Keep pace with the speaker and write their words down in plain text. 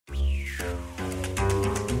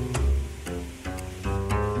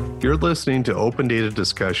You're listening to Open Data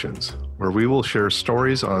Discussions, where we will share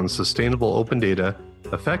stories on sustainable open data,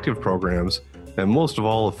 effective programs, and most of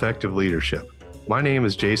all, effective leadership. My name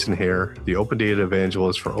is Jason Hare, the Open Data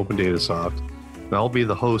Evangelist for Open Data Soft, and I'll be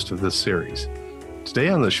the host of this series. Today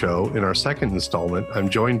on the show, in our second installment, I'm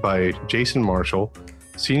joined by Jason Marshall,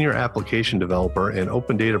 Senior Application Developer and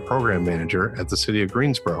Open Data Program Manager at the City of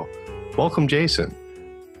Greensboro. Welcome, Jason.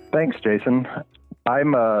 Thanks, Jason.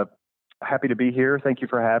 I'm happy to be here. Thank you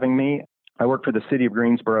for having me. I work for the City of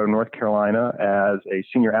Greensboro, North Carolina, as a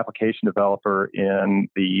Senior Application Developer in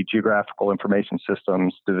the Geographical Information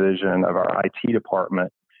Systems Division of our IT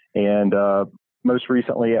department. And most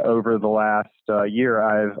recently, over the last year,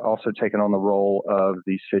 I've also taken on the role of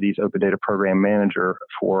the city's Open Data Program Manager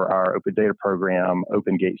for our Open Data program,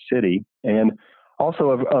 Open Gate City. And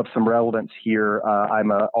also of some relevance here,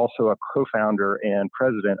 I'm also a co-founder and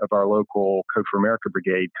president of our local Code for America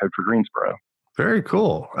Brigade, Code for Greensboro. Very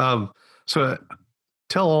cool. So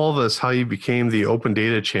tell all of us how you became the Open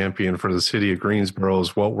Data Champion for the City of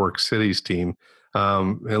Greensboro's What Works Cities team.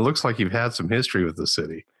 It looks like you've had some history with the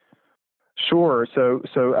city. Sure. So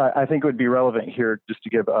I think it would be relevant here just to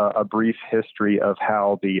give a brief history of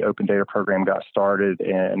how the Open Data program got started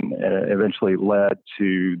and eventually led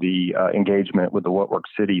to the engagement with the What Works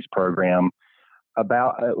Cities program. It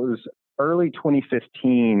was early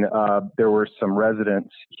 2015, there were some residents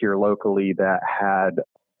here locally that had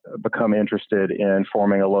become interested in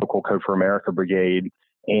forming a local Code for America Brigade.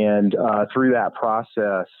 And through that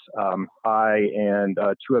process, I and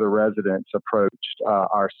two other residents approached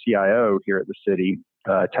our CIO here at the city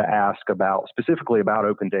to ask specifically about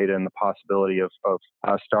open data and the possibility of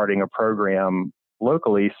starting a program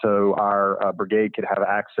locally so our brigade could have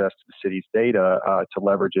access to the city's data to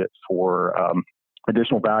leverage it for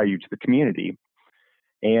additional value to the community.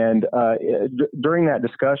 And during that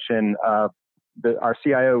discussion, our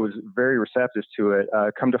CIO was very receptive to it.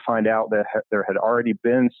 Come to find out that there had already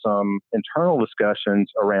been some internal discussions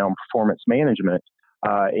around performance management,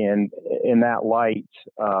 and in that light,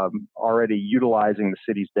 already utilizing the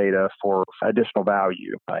city's data for additional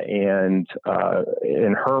value. And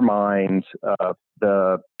in her mind,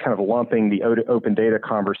 the kind of lumping the open data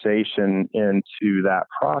conversation into that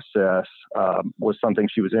process was something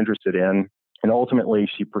she was interested in, and ultimately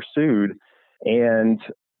she pursued. And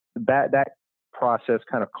that process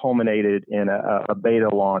kind of culminated in a beta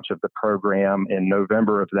launch of the program in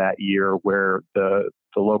November of that year, where the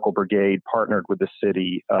local brigade partnered with the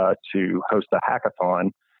city to host a hackathon,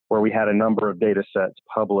 where we had a number of data sets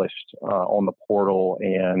published on the portal,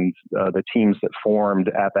 and the teams that formed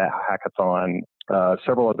at that hackathon,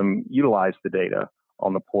 several of them utilized the data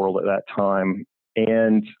on the portal at that time.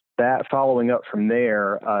 And that following up from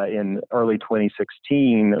there, in early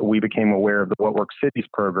 2016, we became aware of the What Works Cities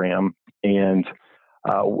program, and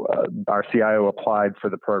our CIO applied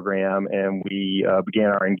for the program, and we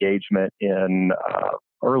began our engagement in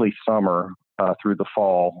early summer through the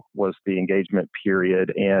fall was the engagement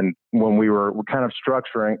period. And when we were kind of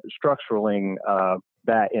structuring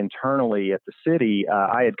that internally at the city,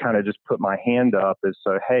 I had kind of just put my hand up as,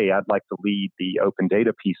 hey, I'd like to lead the open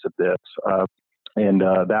data piece of this. And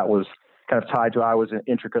that was kind of tied to, I was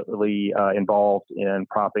intricately involved in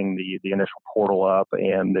propping the initial portal up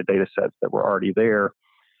and the data sets that were already there.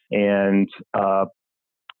 And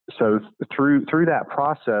so through that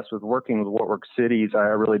process with working with What Works Cities, I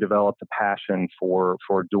really developed a passion for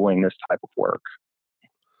doing this type of work.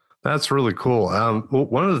 That's really cool.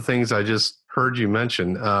 One of the things I just heard you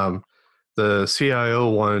mention, the CIO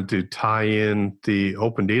wanted to tie in the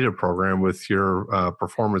open data program with your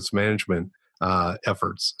performance management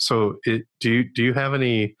efforts. So do you have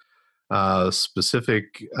any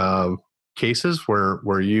specific cases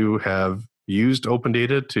where you have used open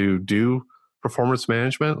data to do performance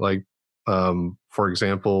management, like for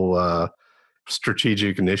example,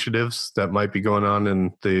 strategic initiatives that might be going on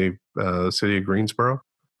in the city of Greensboro?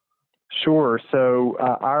 Sure. So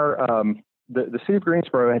the city of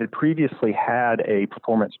Greensboro had previously had a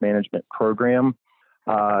performance management program.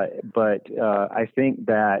 But I think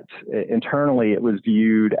that internally it was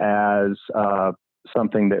viewed as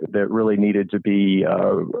something that really needed to be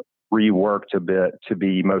reworked a bit to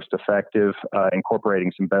be most effective,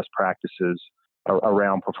 incorporating some best practices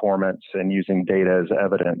around performance and using data as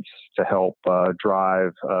evidence to help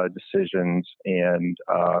drive decisions and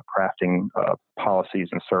crafting policies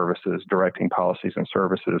and services, directing policies and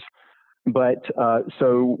services. But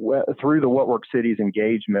so through the What Works Cities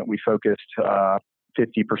engagement, we focused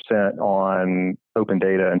 50% on open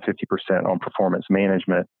data and 50% on performance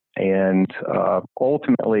management. And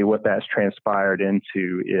ultimately what that's transpired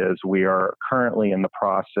into is we are currently in the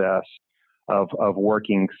process of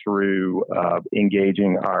working through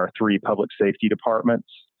engaging our 3 public safety departments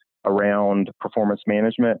around performance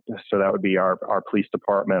management. So that would be our police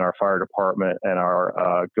department, our fire department, and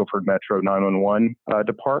our Guilford Metro 911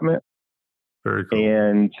 department. Very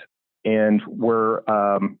cool. And we're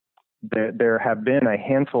there have been a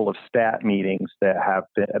handful of stat meetings that have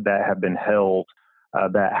been held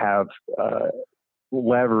that have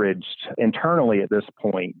leveraged internally at this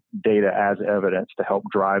point data as evidence to help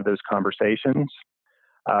drive those conversations.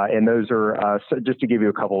 And those are, so just to give you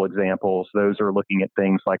a couple examples, those are looking at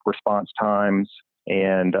things like response times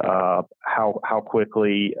and how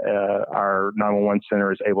quickly our 911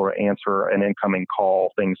 center is able to answer an incoming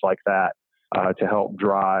call, things like that, to help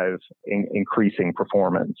drive increasing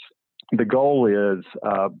performance. The goal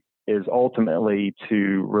is ultimately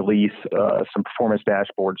to release some performance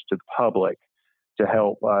dashboards to the public to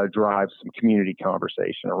help drive some community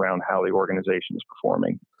conversation around how the organization is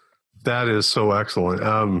performing. That is so excellent.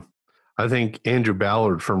 I think Andrew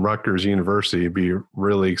Ballard from Rutgers University would be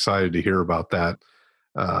really excited to hear about that.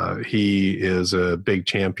 He is a big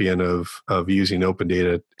champion of using open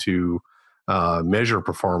data to measure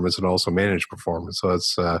performance and also manage performance. So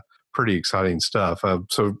that's pretty exciting stuff.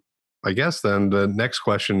 So I guess then the next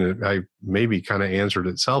question, I maybe kind of answered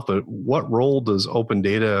itself, but what role does open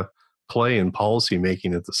data play in policy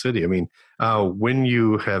making at the city? I mean, when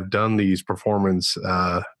you have done these performance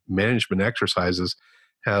management exercises,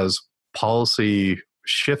 has policy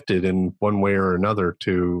shifted in one way or another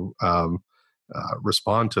to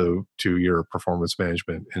respond to your performance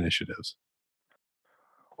management initiatives?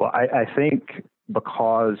 Well, I think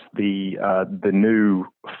because the new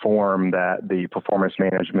form that the performance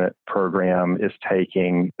management program is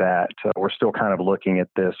taking, that we're still kind of looking at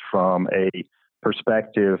this from a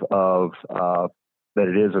perspective of that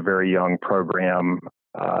it is a very young program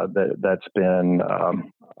that's been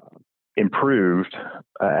improved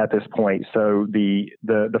at this point. So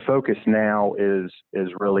the focus now is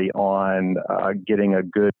really on getting a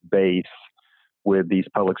good base with these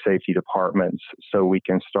public safety departments, so we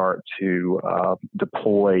can start to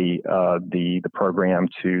deploy the program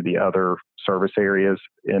to the other service areas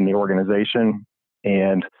in the organization.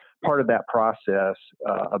 And part of that process,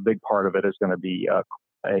 a big part of it is going to be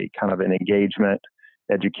a kind of an engagement,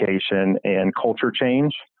 education, and culture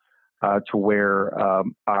change to where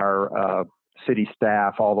our city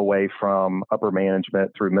staff, all the way from upper management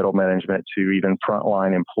through middle management to even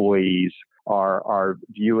frontline employees, are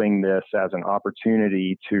viewing this as an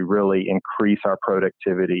opportunity to really increase our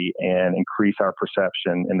productivity and increase our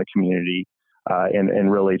perception in the community,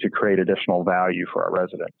 and really to create additional value for our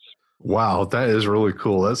residents. Wow, that is really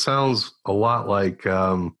cool. That sounds a lot like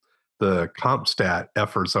the CompStat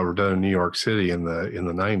efforts that were done in New York City in the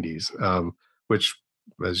 90s, which,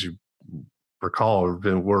 as you recall,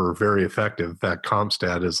 were very effective. That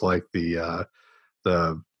CompStat is like the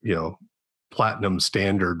platinum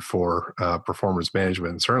standard for performance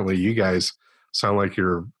management. And certainly, you guys sound like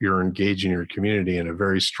you're engaging your community in a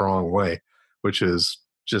very strong way, which is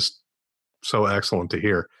just so excellent to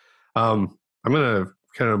hear. I'm going to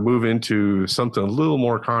kind of move into something a little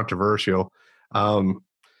more controversial.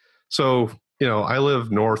 So, I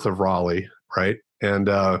live north of Raleigh, right? And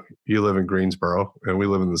you live in Greensboro, and we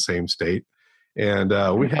live in the same state. And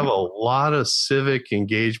we have a lot of civic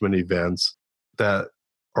engagement events that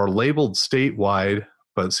are labeled statewide,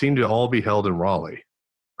 but seem to all be held in Raleigh,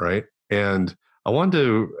 right? And I wanted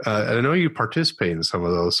to, I know you participate in some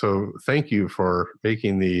of those, so thank you for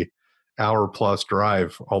making the hour-plus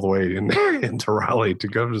drive all the way into Raleigh to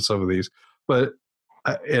go to some of these. But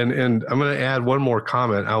and I'm going to add one more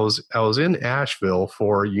comment. I was in Asheville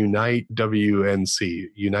for Unite WNC,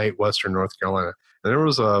 Unite Western North Carolina, and there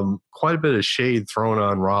was quite a bit of shade thrown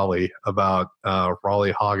on Raleigh about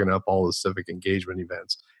Raleigh hogging up all the civic engagement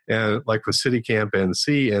events. And like with City Camp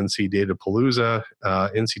NC, NC Datapalooza,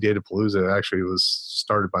 NC Datapalooza actually was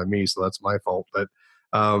started by me, so that's my fault. But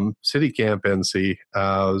City Camp NC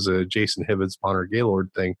was a Jason Hibbett's Bonner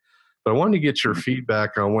Gaylord thing. But I wanted to get your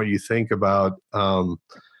feedback on what you think about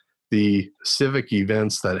the civic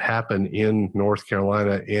events that happen in North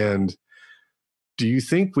Carolina, and do you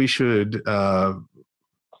think we should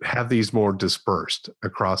have these more dispersed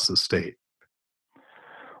across the state?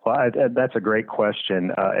 Well, that's a great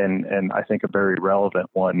question, and I think a very relevant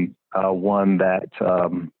one. One that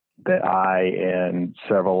I and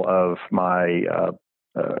several of my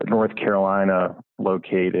North Carolina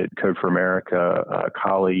located Code for America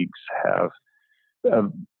colleagues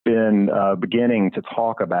have been beginning to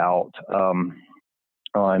talk about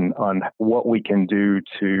on what we can do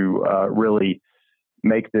to really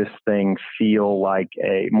make this thing feel like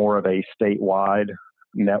more of a statewide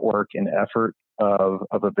network and effort of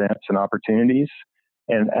events and opportunities.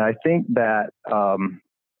 And I think that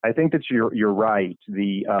you're right.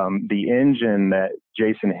 The engine that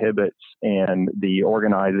Jason Hibbett's and the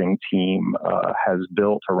organizing team has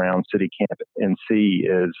built around City Camp NC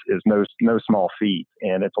is no small feat,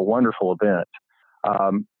 and it's a wonderful event.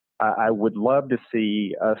 I would love to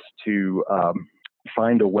see us to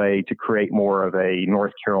find a way to create more of a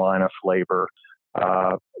North Carolina flavor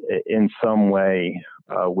in some way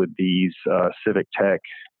with these civic tech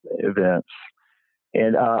events.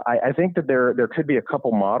 And I think that there could be a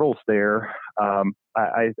couple models there. And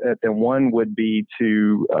one would be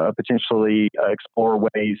to potentially explore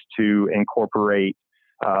ways to incorporate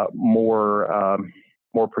more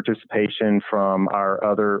participation from our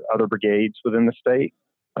other brigades within the state,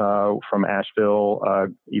 from Asheville,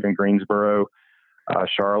 even Greensboro,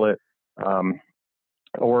 Charlotte,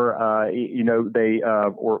 we're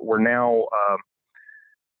now.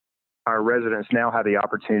 Our residents now have the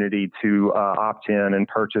opportunity to opt in and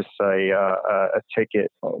purchase a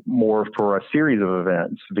ticket more for a series of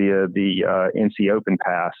events via the NC Open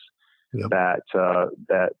Pass. Yep. that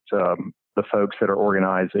the folks that are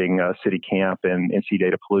organizing City Camp and NC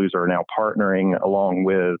Data Palooza are now partnering along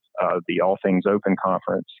with the All Things Open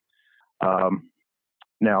Conference.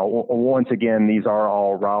 Now, once again, these are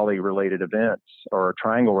all Raleigh-related events or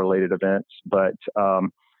Triangle-related events, but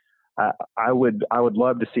I would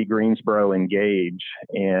love to see Greensboro engage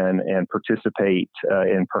and participate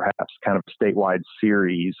in perhaps kind of a statewide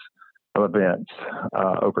series of events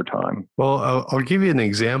over time. Well, I'll give you an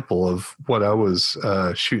example of what I was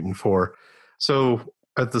shooting for. So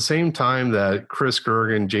at the same time that Chris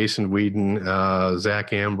Gergen, Jason Whedon,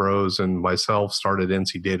 Zach Ambrose, and myself started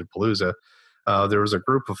NC Data Palooza, there was a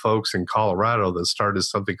group of folks in Colorado that started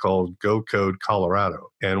something called Go Code Colorado.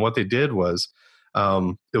 And what they did was,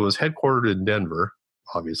 it was headquartered in Denver,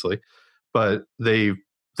 obviously, but they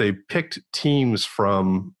picked teams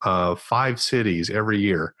from 5 cities every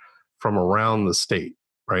year from around the state,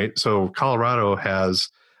 right? So Colorado has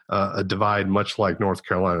a divide much like North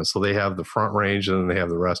Carolina. So they have the Front Range and then they have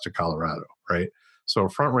the rest of Colorado, right? So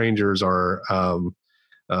Front Rangers are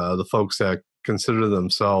the folks that consider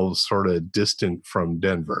themselves sort of distant from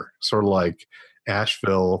Denver, sort of like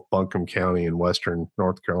Asheville, Buncombe County, and Western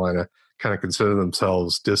North Carolina kind of consider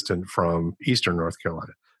themselves distant from Eastern North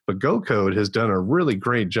Carolina. But Go Code has done a really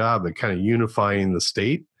great job at kind of unifying the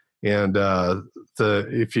state. And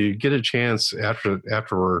if you get a chance after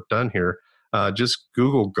we're done here, just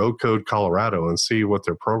Google Go Code Colorado and see what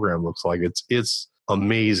their program looks like. It's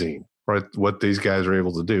amazing, right? What these guys are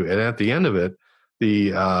able to do. And at the end of it,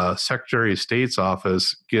 the Secretary of State's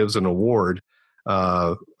office gives an award,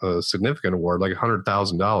 a significant award, like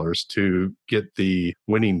 $100,000 to get the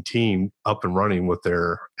winning team up and running with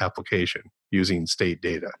their application using state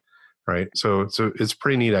data, right? So it's a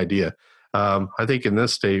pretty neat idea. I think in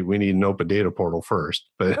this state, we need an open data portal first,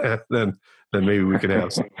 but then maybe we can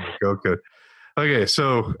have something like Go Code. Okay,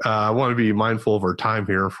 so I want to be mindful of our time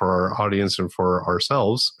here for our audience and for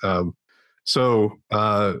ourselves.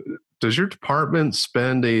 Does your department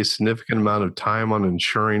spend a significant amount of time on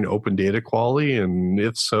ensuring open data quality? And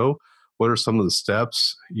if so, what are some of the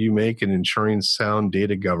steps you make in ensuring sound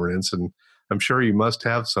data governance? And I'm sure you must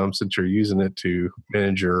have some since you're using it to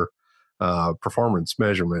manage your performance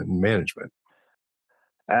measurement and management.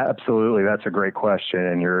 Absolutely. That's a great question.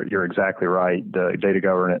 And you're exactly right. The data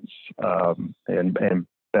governance and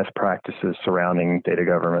best practices surrounding data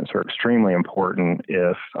governance are extremely important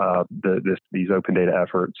if these open data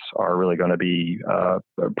efforts are really going to be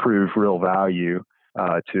prove real value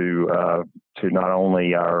to not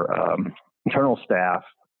only our internal staff,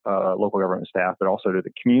 local government staff, but also to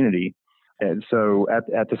the community. And so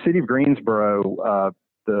at the City of Greensboro,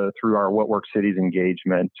 through our What Works Cities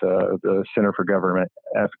engagement, the Center for Government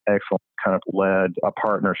Excellence kind of led a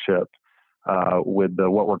partnership with the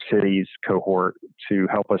What Works Cities cohort to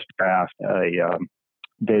help us draft a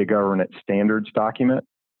data governance standards document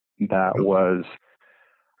that was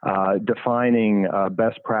defining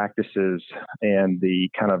best practices and the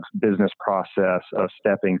kind of business process of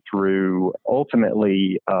stepping through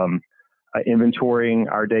ultimately inventorying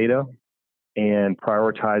our data and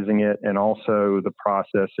prioritizing it, and also the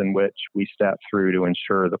process in which we step through to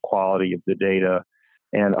ensure the quality of the data.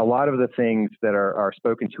 And a lot of the things that are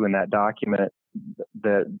spoken to in that document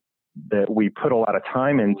that we put a lot of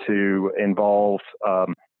time into involve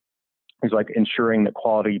things like ensuring that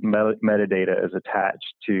quality metadata is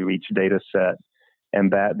attached to each data set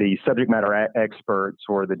and that the subject matter experts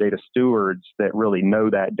or the data stewards that really know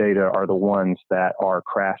that data are the ones that are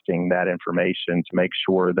crafting that information to make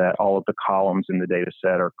sure that all of the columns in the data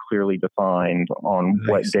set are clearly defined on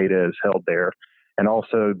what data is held there. And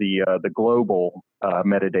also the global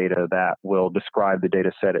metadata that will describe the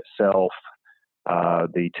data set itself,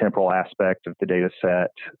 the temporal aspect of the data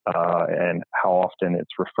set, and how often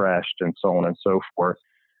it's refreshed, and so on and so forth.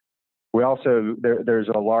 We also, there's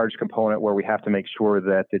a large component where we have to make sure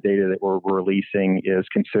that the data that we're releasing is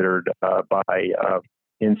considered by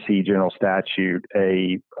NC General Statute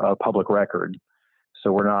a public record.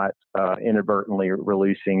 So we're not inadvertently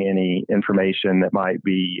releasing any information that might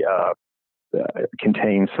be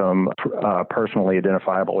contain some personally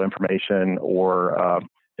identifiable information or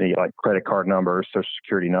any like credit card numbers, social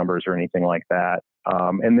security numbers, or anything like that.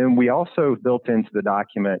 And then we also built into the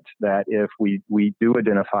document that if we do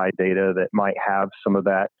identify data that might have some of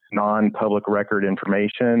that non-public record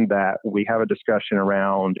information, that we have a discussion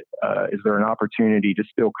around, is there an opportunity to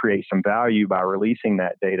still create some value by releasing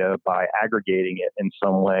that data, by aggregating it in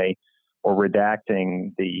some way, or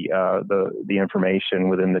redacting the information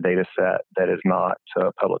within the data set that is not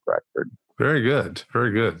public record. Very good.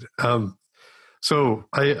 Very good. So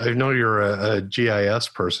I know you're a GIS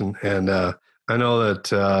person, and I know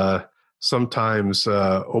that sometimes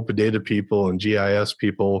open data people and GIS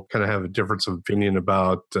people kind of have a difference of opinion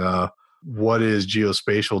about what is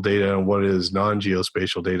geospatial data and what is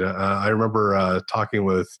non-geospatial data. I remember talking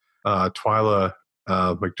with Twyla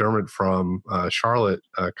McDermott from Charlotte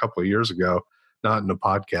a couple of years ago, not in a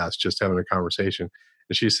podcast, just having a conversation.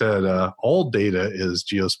 And she said, all data is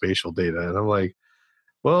geospatial data. And I'm like,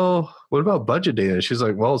 well, what about budget data? And she's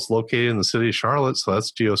like, well, it's located in the city of Charlotte, so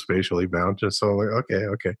that's geospatially bound. And so I'm like,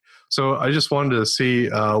 okay. So I just wanted to see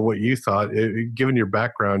what you thought. Given your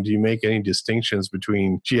background, do you make any distinctions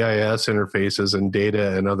between GIS interfaces and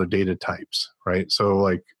data and other data types, right? So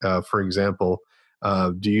like, for example,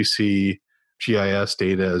 do you see GIS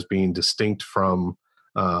data as being distinct from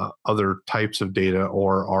other types of data,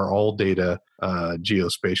 or are all data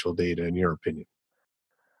geospatial data in your opinion?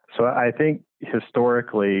 So I think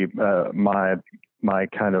historically, my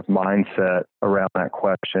kind of mindset around that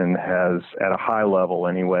question has, at a high level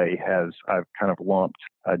anyway, I've kind of lumped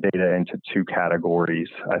data into two categories,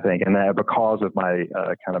 I think, and that because of my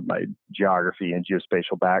kind of my geography and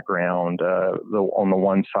geospatial background. On the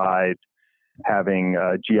one side, having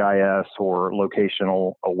GIS or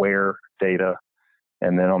locational aware data,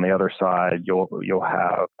 and then on the other side, you'll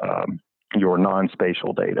have your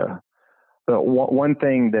non-spatial data. But one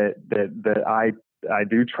thing that I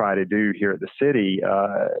do try to do here at the city,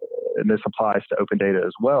 and this applies to open data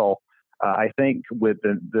as well, I think with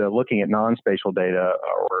the looking at non-spatial data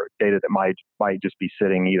or data that might just be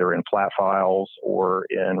sitting either in flat files or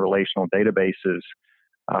in relational databases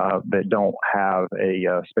that don't have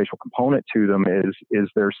a spatial component to them, is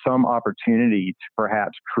there some opportunity to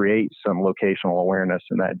perhaps create some locational awareness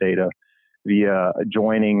in that data via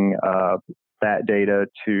joining that data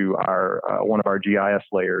to our one of our GIS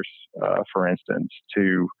layers, for instance,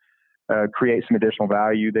 to create some additional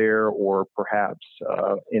value there, or perhaps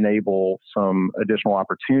enable some additional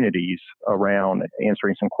opportunities around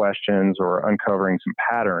answering some questions or uncovering some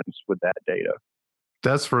patterns with that data.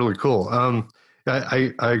 That's really cool.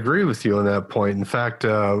 I agree with you on that point. In fact,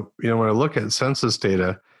 when I look at census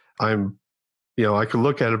data, I could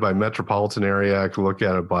look at it by metropolitan area, I could look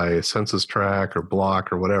at it by census tract or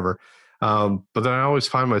block or whatever. But then I always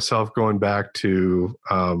find myself going back to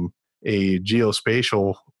a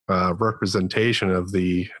geospatial representation of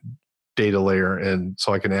the data layer, and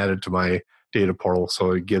so I can add it to my data portal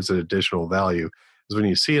so it gives it additional value. Because when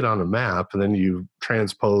you see it on a map and then you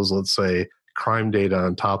transpose, let's say, crime data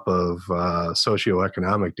on top of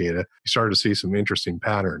socioeconomic data, you start to see some interesting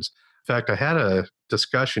patterns. In fact, I had a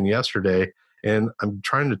discussion yesterday, and I'm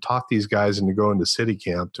trying to talk these guys into going to city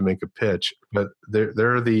camp to make a pitch, but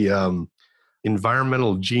they're the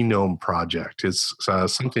Environmental Genome Project. It's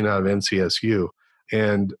something out of NCSU.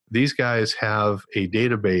 And these guys have a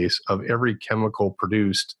database of every chemical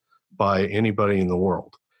produced by anybody in the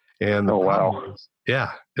world. And the problem is,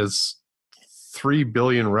 it's 3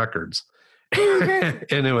 billion records.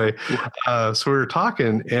 Anyway, so we were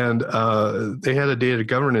talking, and they had a data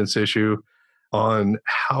governance issue on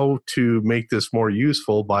how to make this more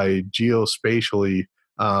useful by geospatially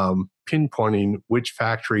pinpointing which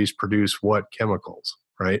factories produce what chemicals,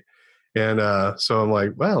 right? And so I'm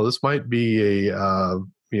like, well, this might be a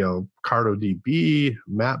CartoDB,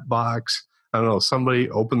 Mapbox, I don't know, somebody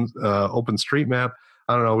OpenStreetMap.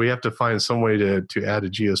 I don't know. We have to find some way to add a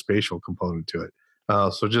geospatial component to it.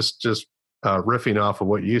 So just riffing off of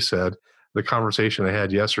what you said, the conversation I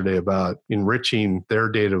had yesterday about enriching their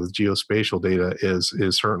data with geospatial data is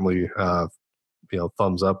certainly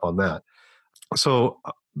thumbs up on that. So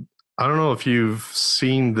I don't know if you've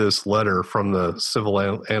seen this letter from the Civil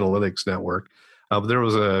Analytics Network. There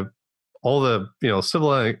was Civil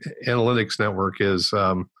Analytics Network is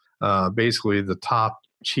basically the top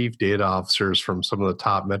chief data officers from some of the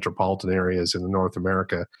top metropolitan areas in North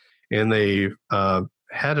America. And they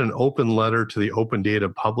had an open letter to the open data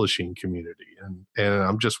publishing community. And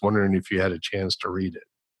I'm just wondering if you had a chance to read it.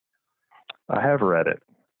 I have read it.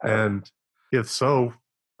 And if so,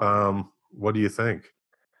 what do you think?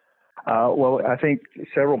 Well, I think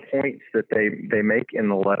several points that they make in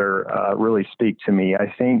the letter really speak to me.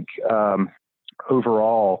 I think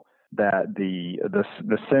overall that the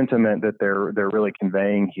sentiment that they're really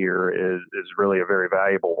conveying here is really a very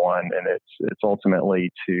valuable one, and it's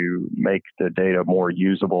ultimately to make the data more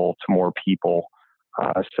usable to more people,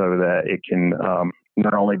 so that it can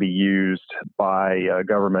not only be used by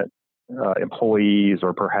government employees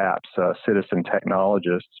or perhaps citizen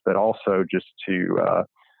technologists, but also just to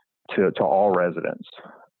all residents,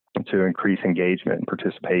 to increase engagement and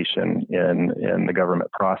participation in the government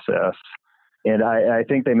process. And I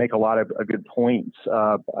think they make a lot of good points.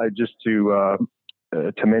 Just to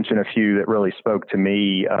mention a few that really spoke to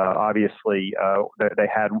me, obviously, they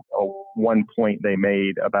had one point they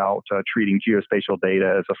made about treating geospatial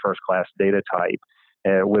data as a first-class data type.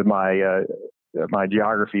 With my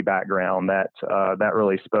geography background, that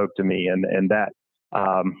really spoke to me, and that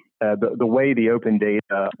the way the open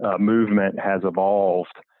data movement has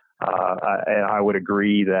evolved. I would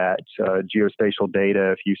agree that geospatial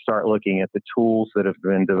data, if you start looking at the tools that have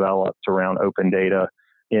been developed around open data,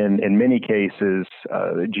 in many cases,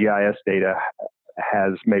 GIS data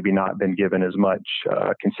has maybe not been given as much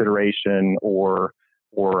consideration or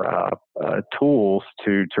tools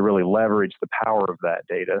to really leverage the power of that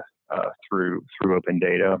data through open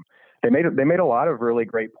data. They made a lot of really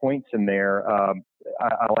great points in there.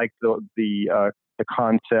 I like the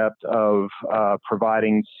concept of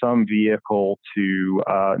providing some vehicle to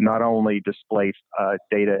not only display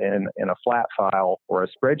data in a flat file or a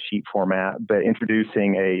spreadsheet format, but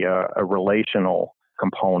introducing a relational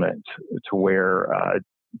component to where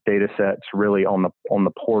data sets really on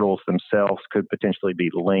the portals themselves could potentially be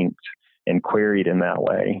linked and queried in that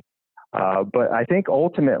way. But I think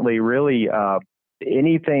ultimately, really,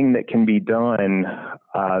 anything that can be done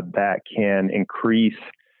that can increase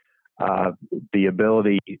the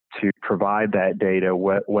ability to provide that data,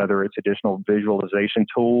 whether it's additional visualization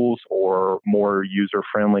tools or more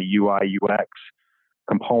user-friendly UI, UX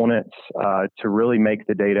components, to really make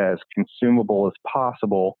the data as consumable as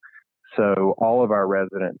possible, so all of our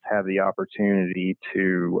residents have the opportunity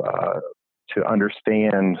to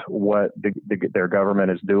understand what their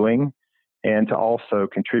government is doing, and to also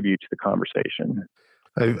contribute to the conversation.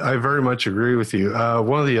 I very much agree with you.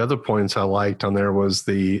 One of the other points I liked on there was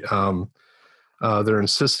their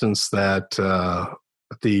insistence that the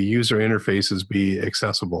user interfaces be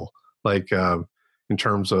accessible, like in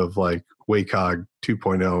terms of like WCAG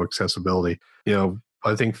 2.0 accessibility.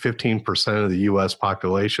 I think 15% of the U.S.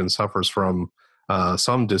 population suffers from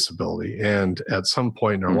some disability, and at some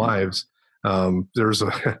point in our lives,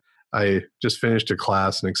 I just finished a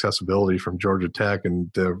class in accessibility from Georgia Tech, and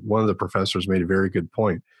one of the professors made a very good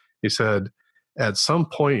point. He said, at some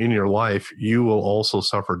point in your life, you will also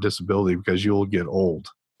suffer disability because you will get old.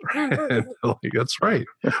 And that's right.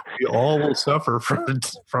 We all will suffer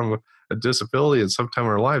from a disability at some time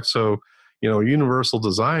in our life. So, universal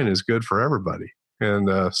design is good for everybody.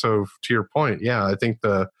 And so to your point, yeah, I think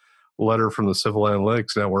the letter from the Civil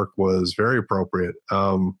Analytics Network was very appropriate.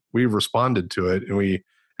 We responded to it, and we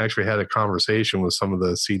actually had a conversation with some of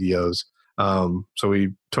the CDOs. So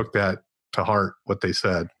we took that to heart, what they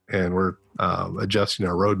said, and we're adjusting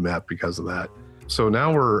our roadmap because of that. So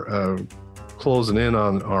now we're closing in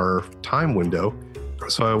on our time window.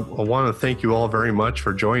 So I want to thank you all very much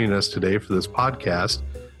for joining us today for this podcast.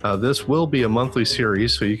 This will be a monthly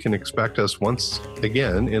series, so you can expect us once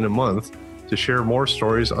again in a month to share more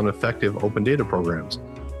stories on effective open data programs.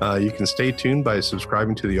 You can stay tuned by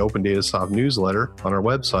subscribing to the Open Data Soft newsletter on our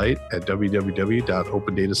website at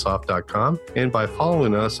www.opendatasoft.com, and by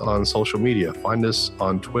following us on social media. Find us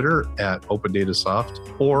on Twitter at Open Data Soft,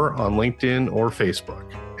 or on LinkedIn or Facebook.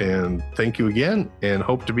 And thank you again, and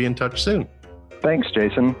hope to be in touch soon. Thanks,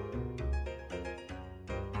 Jason.